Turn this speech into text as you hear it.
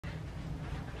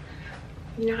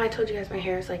You know how I told you guys my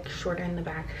hair is like shorter in the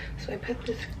back, so I put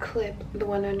this clip, the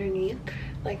one underneath,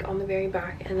 like on the very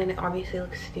back, and then it obviously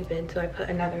looks stupid, so I put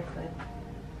another clip.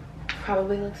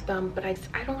 Probably looks dumb, but I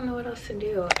don't know what else to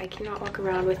do. I cannot walk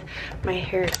around with my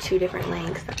hair 2 different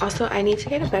lengths. Also, I need to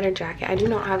get a better jacket. I do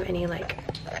not have any like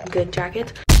good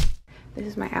jackets. This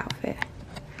is my outfit.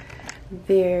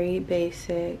 Very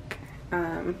basic.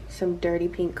 Some dirty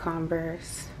pink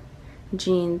Converse,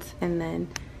 jeans, and then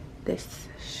this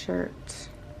shirt.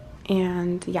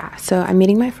 And yeah, so I'm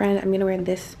meeting my friend. I'm gonna wear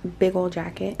this big old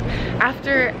jacket.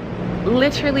 After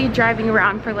literally driving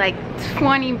around for like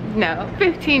 10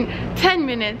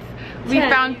 minutes, we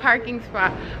found parking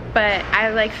spot. But I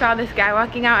like saw this guy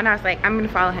walking out and I was like, I'm gonna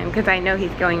follow him because I know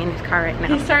he's going in his car right now.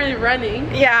 He started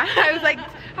running. Yeah, I was like,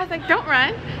 don't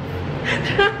run.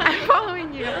 I'm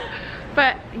following you.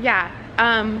 But yeah,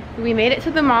 we made it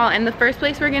to the mall, and the first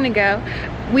place we're gonna go,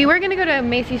 we were gonna go to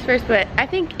Macy's first, but I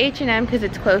think H&M because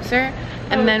it's closer,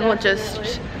 and then we'll just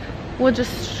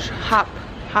hop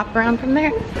around from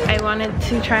there. I wanted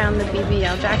to try on the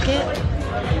BBL jacket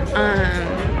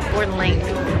for length.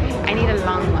 I need a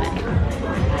long one.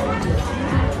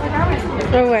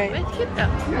 Oh wait. It's cute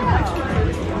though.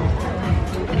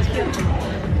 It's cute.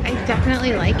 I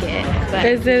definitely like it, but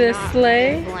is it a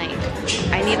sleigh? Length.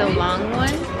 I need a long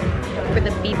one for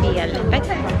the BBL.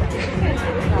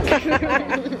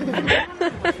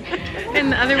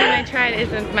 And the other one I tried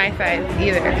isn't my size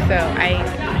either, so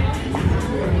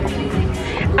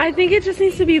I think it just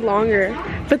needs to be longer.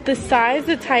 But the size,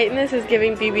 the tightness is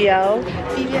giving BBL.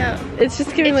 BBL. It's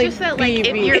just giving it's like just that, like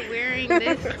if you're wearing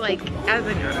this like as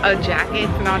a jacket,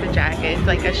 it's not a jacket, it's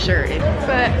like a shirt.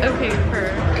 But okay,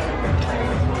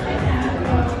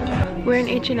 we're in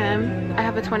H&M. I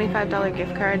have a $25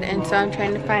 gift card, and so I'm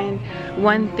trying to find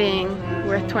one thing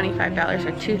worth $25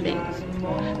 or 2 things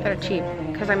that are cheap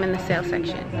because I'm in the sale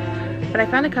section. But I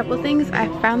found a couple things. I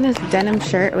found this denim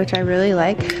shirt, which I really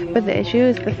like, but the issue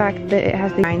is the fact that it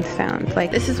has the rhinestones.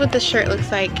 Like, this is what the shirt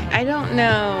looks like. I don't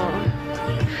know.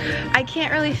 I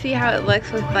can't really see how it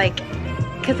looks with like,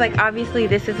 because like obviously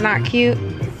this is not cute.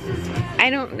 I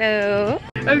don't know.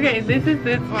 Okay, this is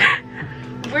this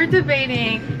one. We're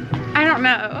debating. I don't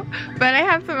know, but I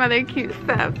have some other cute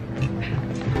stuff.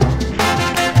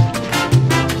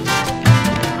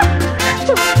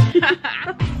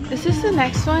 This is the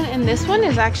next one, and this one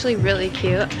is actually really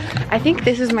cute. I think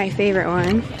this is my favorite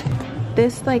one.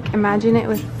 This, like, imagine it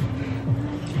with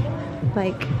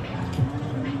like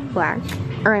black,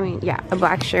 or I mean, yeah, a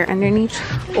black shirt underneath,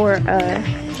 or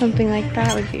something like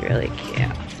that would be really cute.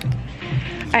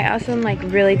 I also am like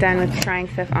really done with trying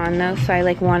stuff on though, so I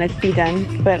like want it to be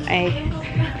done, but I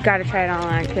gotta try it all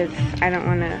on because I don't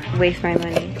want to waste my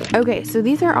money. Okay, so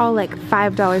these are all like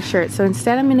 $5 shirts, so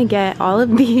instead I'm gonna get all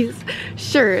of these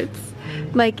shirts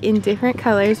like in different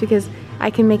colors because I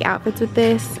can make outfits with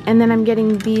this, and then I'm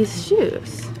getting these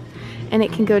shoes and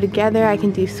it can go together. I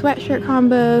can do sweatshirt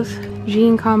combos,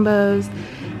 jean combos,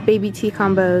 baby tee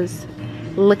combos.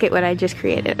 Look at what I just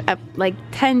created, like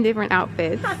 10 different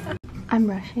outfits. I'm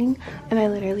rushing, and I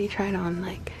literally tried on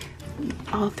like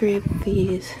all 3 of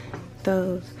these,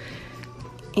 those,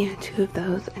 and 2 of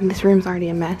those, and this room's already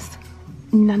a mess.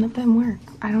 None of them work.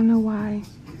 I don't know why.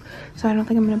 So I don't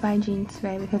think I'm gonna buy jeans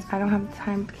today because I don't have the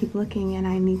time to keep looking, and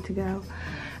I need to go.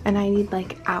 And I need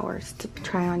like hours to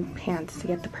try on pants to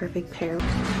get the perfect pair.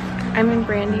 I'm in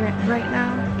Brandy right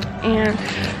now, and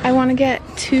I want to get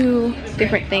 2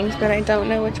 different things, but I don't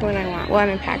know which one I want. Well, I'm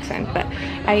in PacSun, but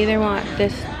I either want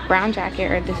this brown jacket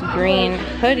or this green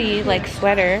hoodie, like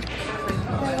sweater.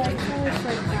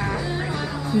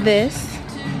 This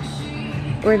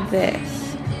or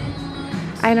this.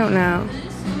 I don't know.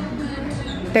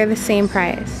 They're the same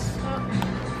price.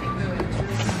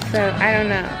 So I don't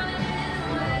know.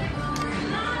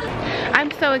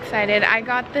 I'm so excited. I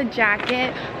got the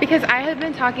jacket because I have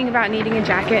been talking about needing a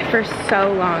jacket for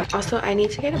so long. Also, I need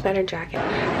to get a better jacket.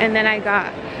 And then I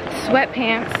got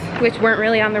sweatpants, which weren't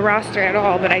really on the roster at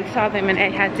all, but I saw them and I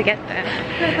had to get them.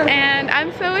 And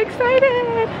I'm so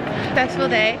excited. Festival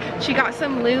day. She got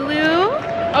some Lulu.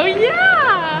 Oh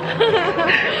yeah!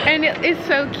 And it is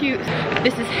so cute.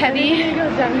 This is heavy. I'm gonna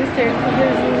go down the stairs.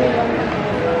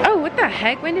 Oh, what the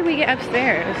heck? When did we get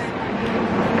upstairs?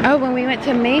 Oh, when we went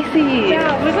to Macy's.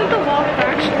 Yeah, wasn't the wall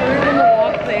fractured in the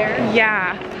walk there?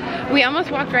 Yeah. We almost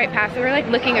walked right past it. We were like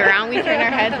looking around. We turned our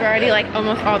heads. We're already like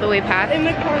almost all the way past. In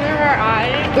the corner of our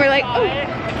eye. We're like, oh.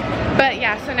 But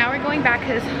yeah, so now we're going back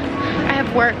because I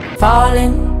have work.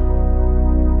 Falling,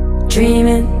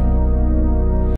 dreaming.